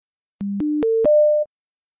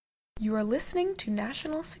You are listening to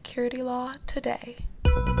National Security Law Today.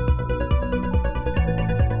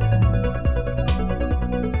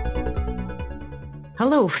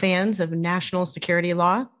 Hello, fans of national security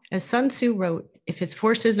law. As Sun Tzu wrote, if his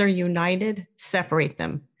forces are united, separate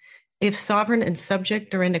them. If sovereign and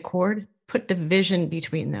subject are in accord, put division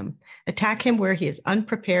between them. Attack him where he is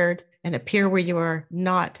unprepared and appear where you are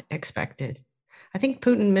not expected. I think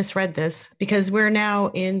Putin misread this because we're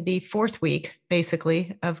now in the fourth week,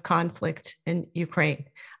 basically, of conflict in Ukraine.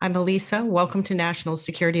 I'm Elisa. Welcome to National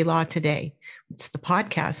Security Law Today. It's the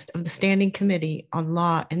podcast of the Standing Committee on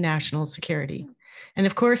Law and National Security. And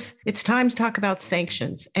of course, it's time to talk about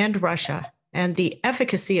sanctions and Russia and the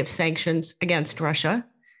efficacy of sanctions against Russia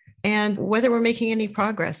and whether we're making any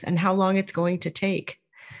progress and how long it's going to take.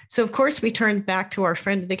 So, of course, we turned back to our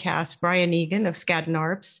friend of the cast, Brian Egan of Skadden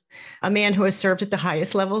Arps, a man who has served at the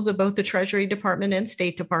highest levels of both the Treasury Department and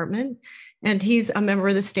State Department. And he's a member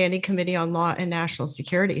of the Standing Committee on Law and National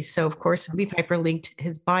Security. So, of course, we've hyperlinked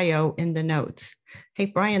his bio in the notes. Hey,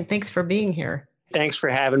 Brian, thanks for being here. Thanks for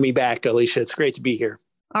having me back, Alicia. It's great to be here.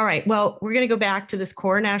 All right. Well, we're going to go back to this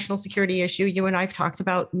core national security issue you and I have talked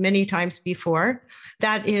about many times before.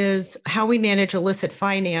 That is how we manage illicit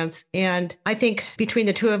finance. And I think between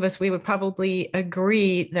the two of us, we would probably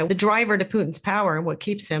agree that the driver to Putin's power and what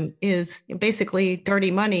keeps him is basically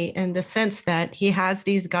dirty money in the sense that he has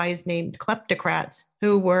these guys named kleptocrats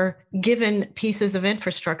who were given pieces of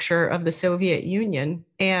infrastructure of the Soviet Union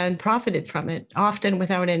and profited from it, often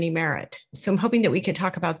without any merit. So I'm hoping that we can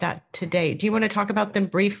talk about that today. Do you want to talk about them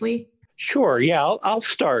briefly? Sure. Yeah, I'll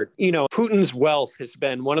start. Putin's wealth has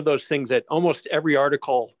been one of those things that almost every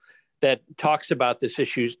article that talks about this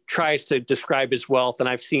issue tries to describe his wealth. And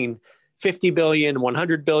I've seen 50 billion,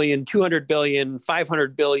 100 billion, 200 billion,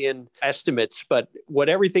 500 billion estimates. But what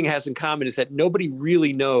everything has in common is that nobody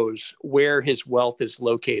really knows where his wealth is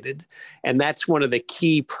located. And that's one of the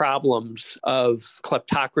key problems of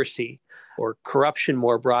kleptocracy or corruption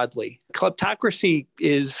more broadly. Kleptocracy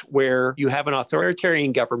is where you have an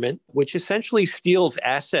authoritarian government, which essentially steals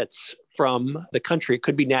assets from the country. It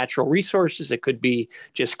could be natural resources. It could be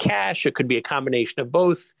just cash. It could be a combination of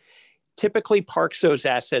both. Typically parks those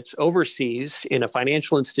assets overseas in a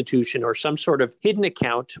financial institution or some sort of hidden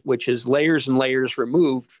account, which is layers and layers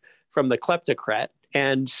removed from the kleptocrat.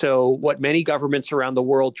 And so what many governments around the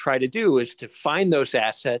world try to do is to find those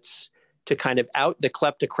assets to kind of out the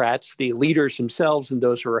kleptocrats, the leaders themselves and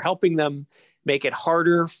those who are helping them, make it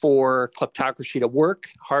harder for kleptocracy to work,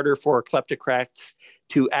 harder for kleptocrats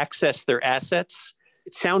to access their assets.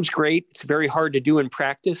 It sounds great. It's very hard to do in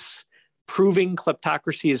practice. Proving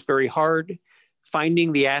kleptocracy is very hard.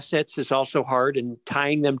 Finding the assets is also hard, and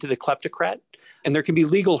tying them to the kleptocrat. And there can be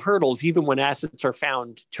legal hurdles even when assets are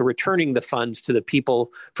found to returning the funds to the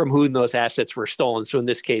people from whom those assets were stolen. So in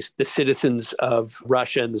this case, the citizens of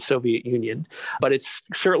Russia and the Soviet Union. But it's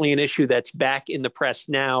certainly an issue that's back in the press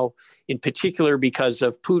now, in particular because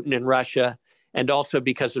of Putin and Russia, and also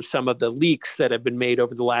because of some of the leaks that have been made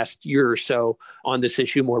over the last year or so on this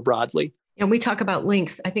issue more broadly. And we talk about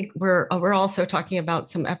links. I think we're also talking about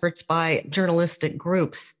some efforts by journalistic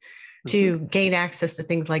groups to gain access to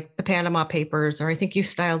things like the Panama Papers, or I think you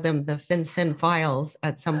styled them the FinCEN files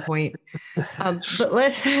at some point. But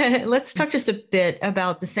let's talk just a bit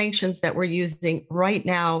about the sanctions that we're using right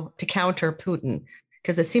now to counter Putin,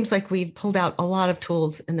 because it seems like we've pulled out a lot of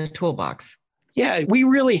tools in the toolbox. Yeah, we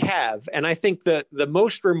really have. And I think the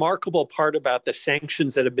most remarkable part about the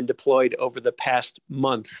sanctions that have been deployed over the past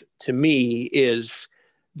month to me is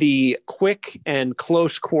the quick and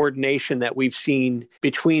close coordination that we've seen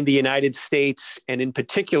between the United States and in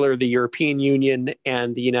particular the European Union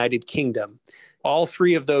and the United Kingdom. All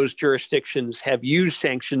three of those jurisdictions have used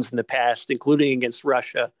sanctions in the past, including against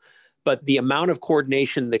Russia. But the amount of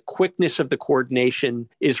coordination, the quickness of the coordination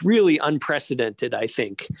is really unprecedented, I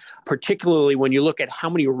think, particularly when you look at how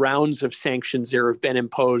many rounds of sanctions there have been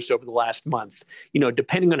imposed over the last month.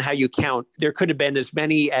 Depending on how you count, there could have been as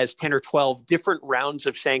many as 10 or 12 different rounds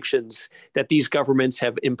of sanctions that these governments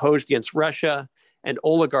have imposed against Russia and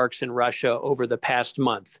oligarchs in Russia over the past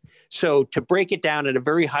month. So to break it down at a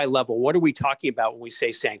very high level, what are we talking about when we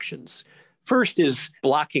say sanctions? First is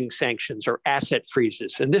blocking sanctions or asset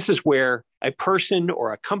freezes. And this is where a person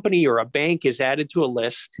or a company or a bank is added to a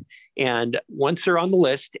list. And once they're on the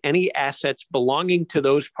list, any assets belonging to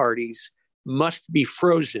those parties must be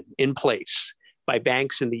frozen in place by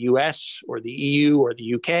banks in the US or the EU or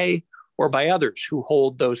the UK or by others who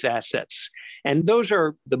hold those assets. And those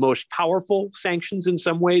are the most powerful sanctions in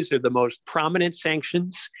some ways. They're the most prominent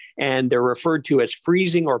sanctions, and they're referred to as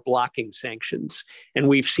freezing or blocking sanctions. And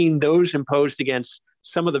we've seen those imposed against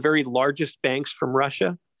some of the very largest banks from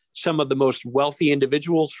Russia, some of the most wealthy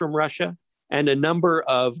individuals from Russia and a number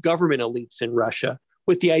of government elites in Russia,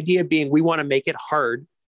 with the idea being we want to make it hard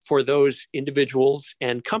for those individuals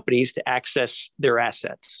and companies to access their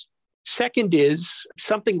assets. Second is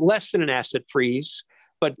something less than an asset freeze,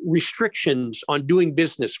 but restrictions on doing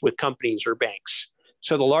business with companies or banks.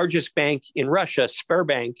 So the largest bank in Russia,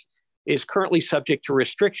 Sberbank, is currently subject to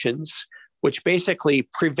restrictions, which basically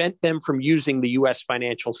prevent them from using the US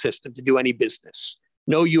financial system to do any business.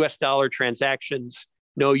 No US dollar transactions,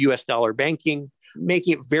 no US dollar banking,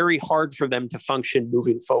 making it very hard for them to function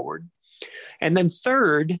moving forward. And then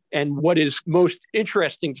third, and what is most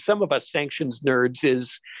interesting to some of us sanctions nerds,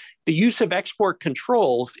 is the use of export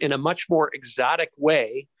controls in a much more exotic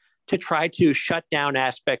way to try to shut down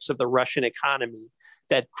aspects of the Russian economy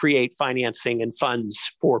that create financing and funds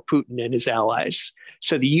for Putin and his allies.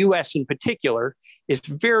 So the US in particular is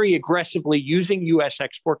very aggressively using US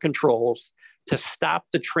export controls to stop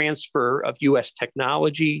the transfer of US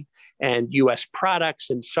technology and US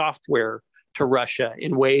products and software to Russia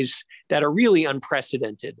in ways that are really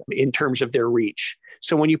unprecedented in terms of their reach.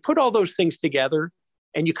 So when you put all those things together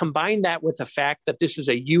and you combine that with the fact that this is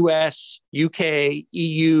a US, UK,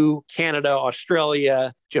 EU, Canada,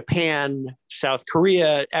 Australia, Japan, South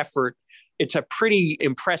Korea effort, it's a pretty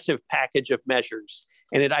impressive package of measures.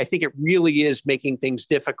 And I think it really is making things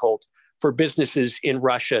difficult for businesses in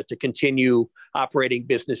Russia to continue operating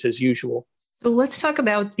business as usual. So let's talk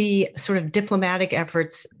about the sort of diplomatic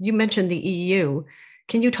efforts. You mentioned the EU.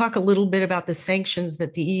 Can you talk a little bit about the sanctions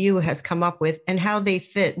that the EU has come up with and how they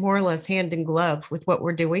fit more or less hand in glove with what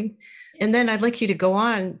we're doing? And then I'd like you to go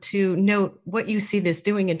on to note what you see this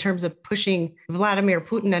doing in terms of pushing Vladimir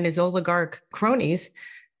Putin and his oligarch cronies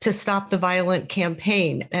to stop the violent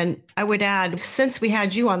campaign. And I would add, since we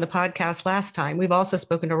had you on the podcast last time, we've also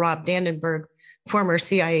spoken to Rob Dandenberg, former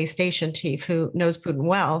CIA station chief who knows Putin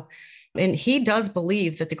well. And he does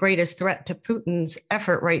believe that the greatest threat to Putin's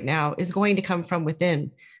effort right now is going to come from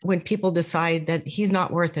within when people decide that he's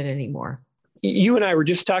not worth it anymore. You and I were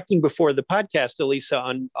just talking before the podcast, Elisa,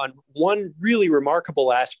 on one really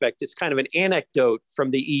remarkable aspect. It's kind of an anecdote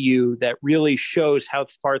from the EU that really shows how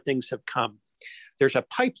far things have come. There's a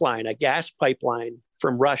pipeline, a gas pipeline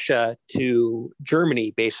from Russia to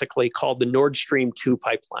Germany, basically called the Nord Stream 2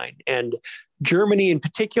 pipeline. And Germany in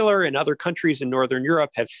particular and other countries in Northern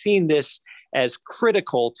Europe have seen this as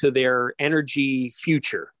critical to their energy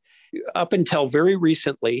future. Up until very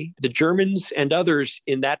recently, the Germans and others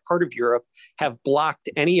in that part of Europe have blocked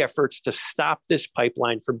any efforts to stop this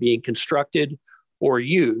pipeline from being constructed or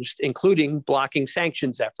used, including blocking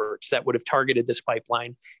sanctions efforts that would have targeted this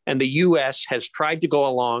pipeline. And the US has tried to go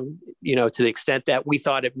along, to the extent that we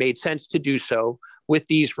thought it made sense to do so with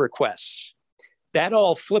these requests. That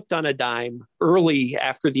all flipped on a dime early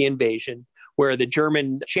after the invasion, where the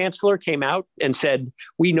German chancellor came out and said,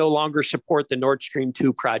 we no longer support the Nord Stream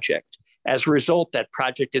 2 project. As a result, that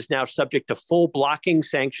project is now subject to full blocking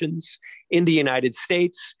sanctions in the United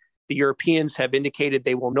States. The Europeans have indicated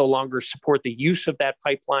they will no longer support the use of that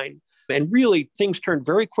pipeline. And really, things turned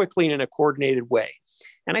very quickly and in a coordinated way.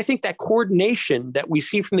 And I think that coordination that we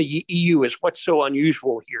see from the EU is what's so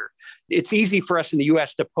unusual here. It's easy for us in the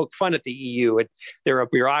US to poke fun at the EU. They're a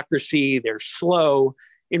bureaucracy, they're slow.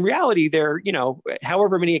 In reality, they're,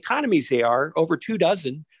 however many economies they are, over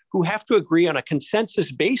 24, who have to agree on a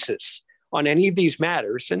consensus basis on any of these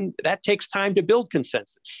matters. And that takes time to build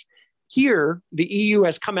consensus. Here, the EU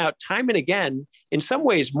has come out time and again, in some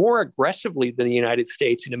ways more aggressively than the United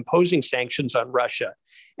States in imposing sanctions on Russia.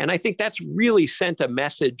 And I think that's really sent a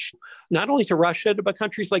message, not only to Russia, but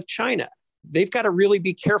countries like China. They've got to really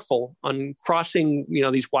be careful on crossing,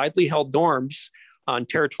 these widely held norms on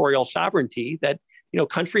territorial sovereignty that,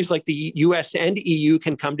 countries like the US and EU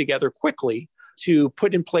can come together quickly to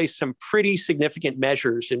put in place some pretty significant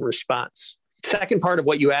measures in response. Second part of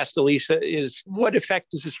what you asked, Elisa, is what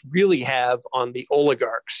effect does this really have on the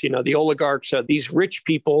oligarchs? The oligarchs are these rich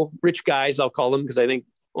people, rich guys, I'll call them, because I think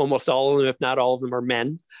almost all of them, if not all of them, are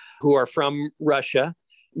men who are from Russia,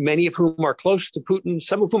 many of whom are close to Putin,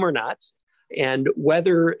 some of whom are not. And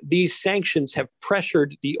whether these sanctions have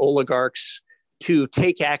pressured the oligarchs to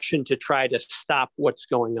take action to try to stop what's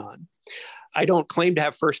going on. I don't claim to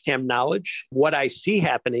have firsthand knowledge. What I see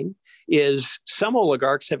happening is some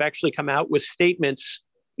oligarchs have actually come out with statements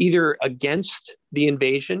either against the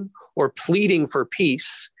invasion or pleading for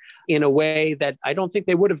peace in a way that I don't think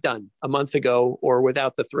they would have done a month ago or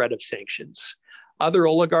without the threat of sanctions. Other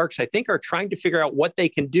oligarchs, I think, are trying to figure out what they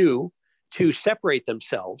can do to separate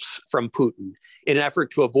themselves from Putin in an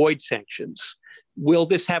effort to avoid sanctions. Will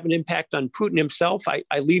this have an impact on Putin himself?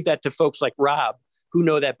 I leave that to folks like Rob, who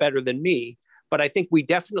know that better than me. But I think we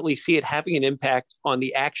definitely see it having an impact on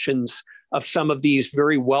the actions of some of these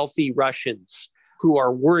very wealthy Russians who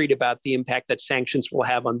are worried about the impact that sanctions will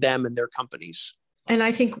have on them and their companies. And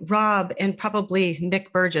I think Rob and probably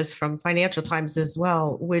Nick Burgess from Financial Times as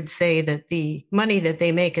well would say that the money that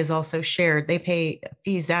they make is also shared. They pay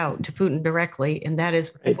fees out to Putin directly, and that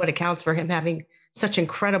is what accounts for him having such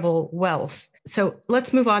incredible wealth. So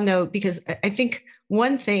let's move on, though, because I think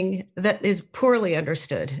one thing that is poorly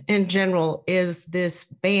understood in general is this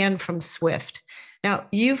ban from SWIFT. Now,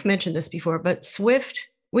 you've mentioned this before, but SWIFT,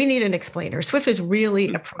 we need an explainer. SWIFT is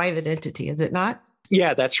really a private entity, is it not?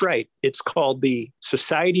 Yeah, that's right. It's called the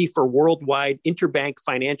Society for Worldwide Interbank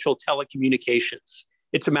Financial Telecommunications.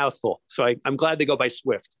 It's a mouthful, so I'm glad they go by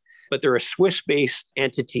SWIFT. But they're a Swiss-based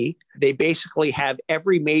entity. They basically have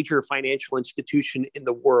every major financial institution in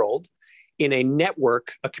the world in a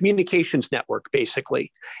network, a communications network,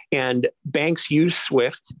 basically. And banks use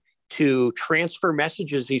SWIFT to transfer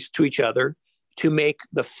messages to each other to make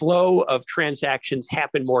the flow of transactions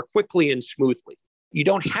happen more quickly and smoothly. You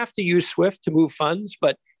don't have to use SWIFT to move funds,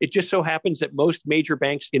 but it just so happens that most major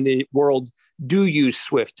banks in the world do use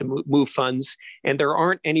SWIFT to move funds, and there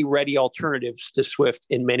aren't any ready alternatives to SWIFT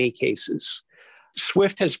in many cases.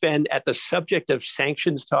 SWIFT has been at the subject of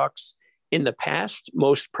sanctions talks in the past,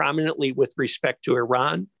 most prominently with respect to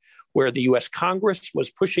Iran, where the US Congress was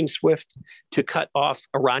pushing SWIFT to cut off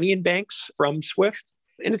Iranian banks from SWIFT.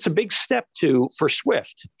 And it's a big step for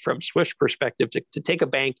SWIFT, from SWIFT's perspective, to take a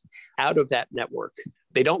bank out of that network.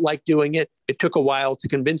 They don't like doing it. It took a while to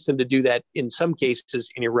convince them to do that in some cases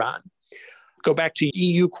in Iran. Go back to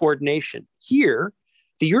EU coordination. Here,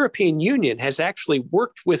 the European Union has actually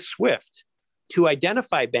worked with SWIFT to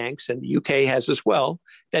identify banks, and the UK has as well,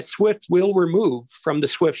 that SWIFT will remove from the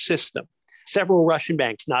SWIFT system. Several Russian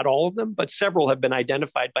banks, not all of them, but several have been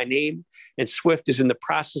identified by name, and SWIFT is in the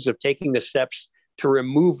process of taking the steps to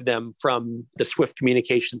remove them from the SWIFT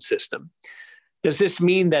communication system. Does this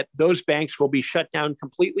mean that those banks will be shut down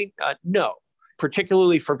completely? No.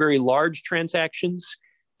 Particularly for very large transactions,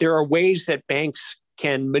 there are ways that banks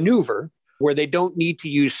can maneuver where they don't need to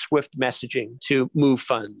use SWIFT messaging to move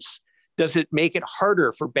funds. Does it make it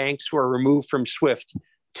harder for banks who are removed from SWIFT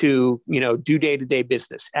to, do day-to-day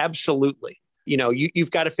business? Absolutely.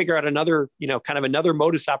 You've got to figure out another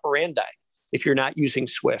modus operandi if you're not using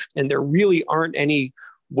SWIFT. And there really aren't any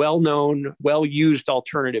well-known, well-used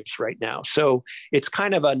alternatives right now. So it's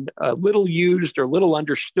kind of a little used or little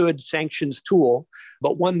understood sanctions tool,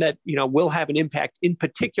 but one that, will have an impact in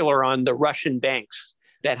particular on the Russian banks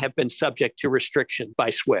that have been subject to restriction by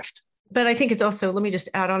SWIFT. But I think it's also, let me just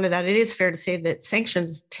add on to that, it is fair to say that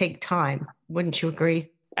sanctions take time. Wouldn't you agree?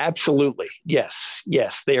 Absolutely. Yes.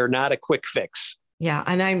 They are not a quick fix. Yeah,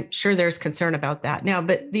 and I'm sure there's concern about that now.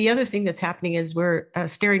 But the other thing that's happening is we're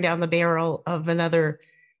staring down the barrel of another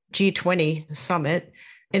G20 summit.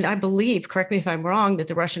 And I believe, correct me if I'm wrong, that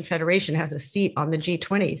the Russian Federation has a seat on the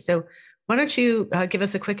G20. So why don't you give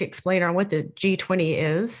us a quick explainer on what the G20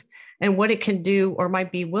 is and what it can do or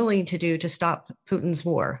might be willing to do to stop Putin's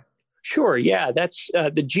war? Sure. Yeah, that's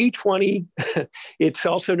the G20. It's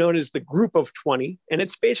also known as the Group of 20. And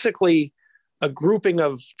it's basically a grouping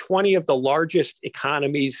of 20 of the largest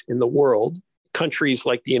economies in the world, countries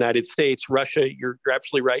like the United States, Russia, you're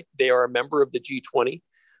absolutely right. They are a member of the G20.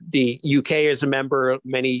 The UK is a member.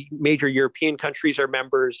 Many major European countries are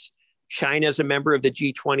members. China is a member of the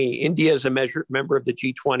G20. India is a member of the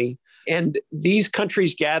G20. And these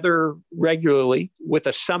countries gather regularly with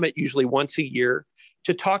a summit, usually once a year,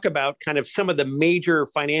 to talk about kind of some of the major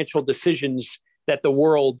financial decisions that the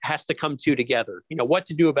world has to come to together. What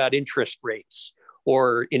to do about interest rates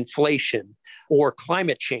or inflation or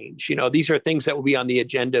climate change. These are things that will be on the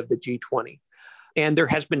agenda of the G20. And there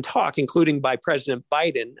has been talk, including by President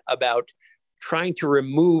Biden, about trying to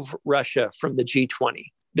remove Russia from the G20.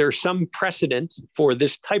 There's some precedent for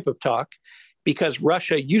this type of talk because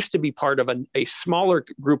Russia used to be part of a smaller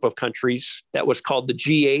group of countries that was called the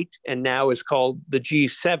G8 and now is called the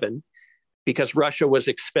G7 because Russia was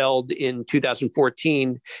expelled in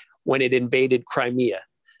 2014 when it invaded Crimea.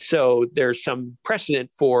 So there's some precedent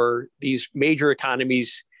for these major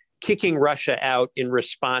economies kicking Russia out in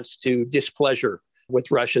response to displeasure with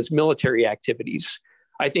Russia's military activities.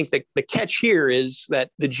 I think that the catch here is that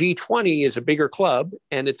the G20 is a bigger club,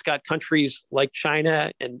 and it's got countries like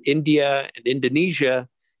China and India and Indonesia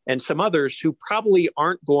and some others who probably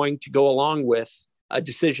aren't going to go along with a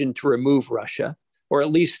decision to remove Russia, or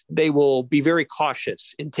at least they will be very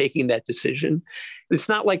cautious in taking that decision. It's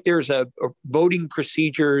not like there's a voting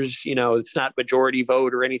procedures, it's not majority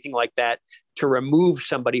vote or anything like that to remove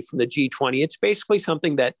somebody from the G20. It's basically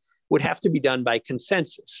something that would have to be done by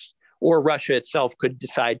consensus, or Russia itself could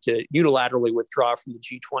decide to unilaterally withdraw from the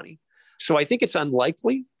G20. So I think it's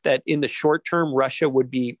unlikely that in the short term, Russia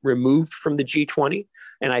would be removed from the G20.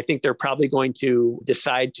 And I think they're probably going to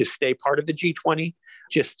decide to stay part of the G20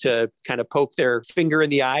 just to kind of poke their finger in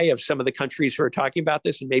the eye of some of the countries who are talking about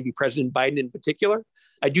this, and maybe President Biden in particular.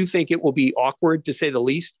 I do think it will be awkward, to say the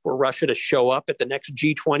least, for Russia to show up at the next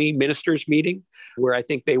G20 ministers meeting, where I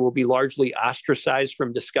think they will be largely ostracized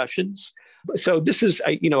from discussions. So this is,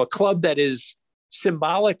 a club that is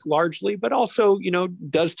symbolic largely, but also,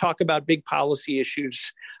 does talk about big policy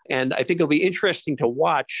issues. And I think it'll be interesting to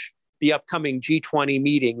watch the upcoming G20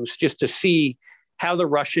 meetings just to see how the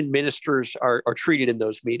Russian ministers are treated in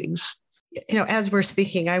those meetings. As we're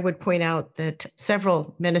speaking, I would point out that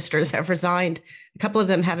several ministers have resigned. A couple of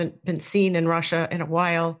them haven't been seen in Russia in a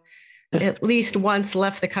while. At least once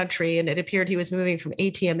left the country, and it appeared he was moving from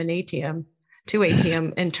ATM to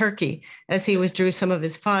ATM in Turkey as he withdrew some of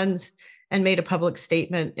his funds and made a public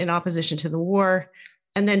statement in opposition to the war.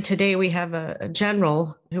 And then today we have a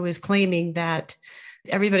general who is claiming that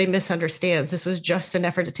everybody misunderstands. This was just an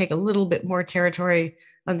effort to take a little bit more territory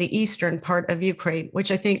on the eastern part of Ukraine, which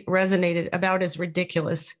I think resonated about as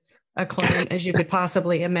ridiculous a claim as you could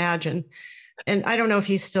possibly imagine. And I don't know if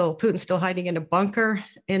Putin's still hiding in a bunker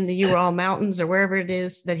in the Ural Mountains or wherever it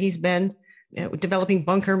is that he's been, developing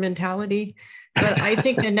bunker mentality. But I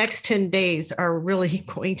think the next 10 days are really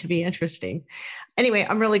going to be interesting. Anyway,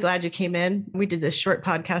 I'm really glad you came in. We did this short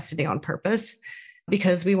podcast today on purpose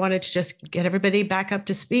because we wanted to just get everybody back up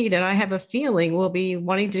to speed. And I have a feeling we'll be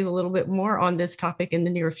wanting to do a little bit more on this topic in the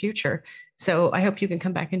near future. So I hope you can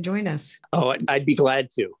come back and join us. Oh, I'd be glad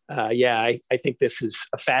to. I think this is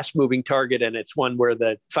a fast-moving target, and it's one where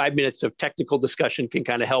the 5 minutes of technical discussion can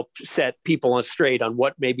kind of help set people straight on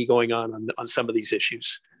what may be going on some of these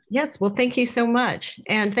issues. Yes. Well, thank you so much.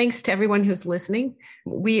 And thanks to everyone who's listening.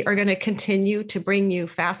 We are going to continue to bring you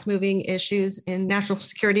fast-moving issues in national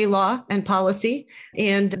security law and policy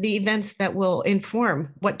and the events that will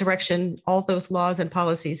inform what direction all those laws and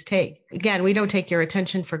policies take. Again, we don't take your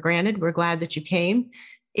attention for granted. We're glad that you came.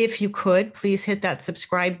 If you could, please hit that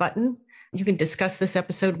subscribe button. You can discuss this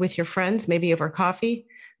episode with your friends, maybe over coffee.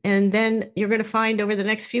 And then you're going to find over the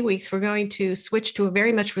next few weeks, we're going to switch to a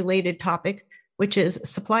very much related topic, which is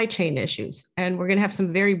supply chain issues. And we're going to have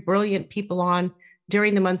some very brilliant people on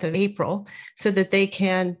during the month of April so that they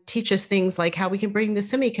can teach us things like how we can bring the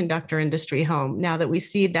semiconductor industry home now that we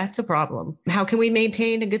see that's a problem. How can we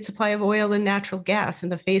maintain a good supply of oil and natural gas in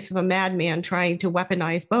the face of a madman trying to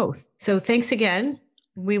weaponize both? So thanks again.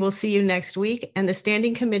 We will see you next week. And the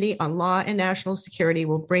Standing Committee on Law and National Security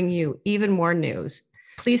will bring you even more news.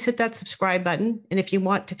 Please hit that subscribe button. And if you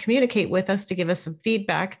want to communicate with us to give us some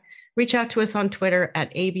feedback, reach out to us on Twitter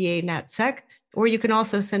at ABANatSec, or you can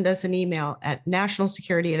also send us an email at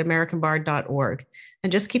nationalsecurity@americanbar.org.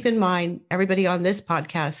 And just keep in mind, everybody on this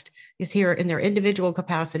podcast is here in their individual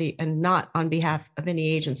capacity and not on behalf of any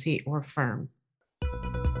agency or firm.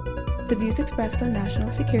 The views expressed on national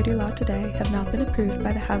security law today have not been approved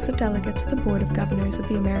by the House of Delegates or the Board of Governors of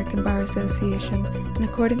the American Bar Association and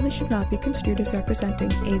accordingly should not be construed as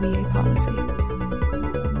representing ABA policy.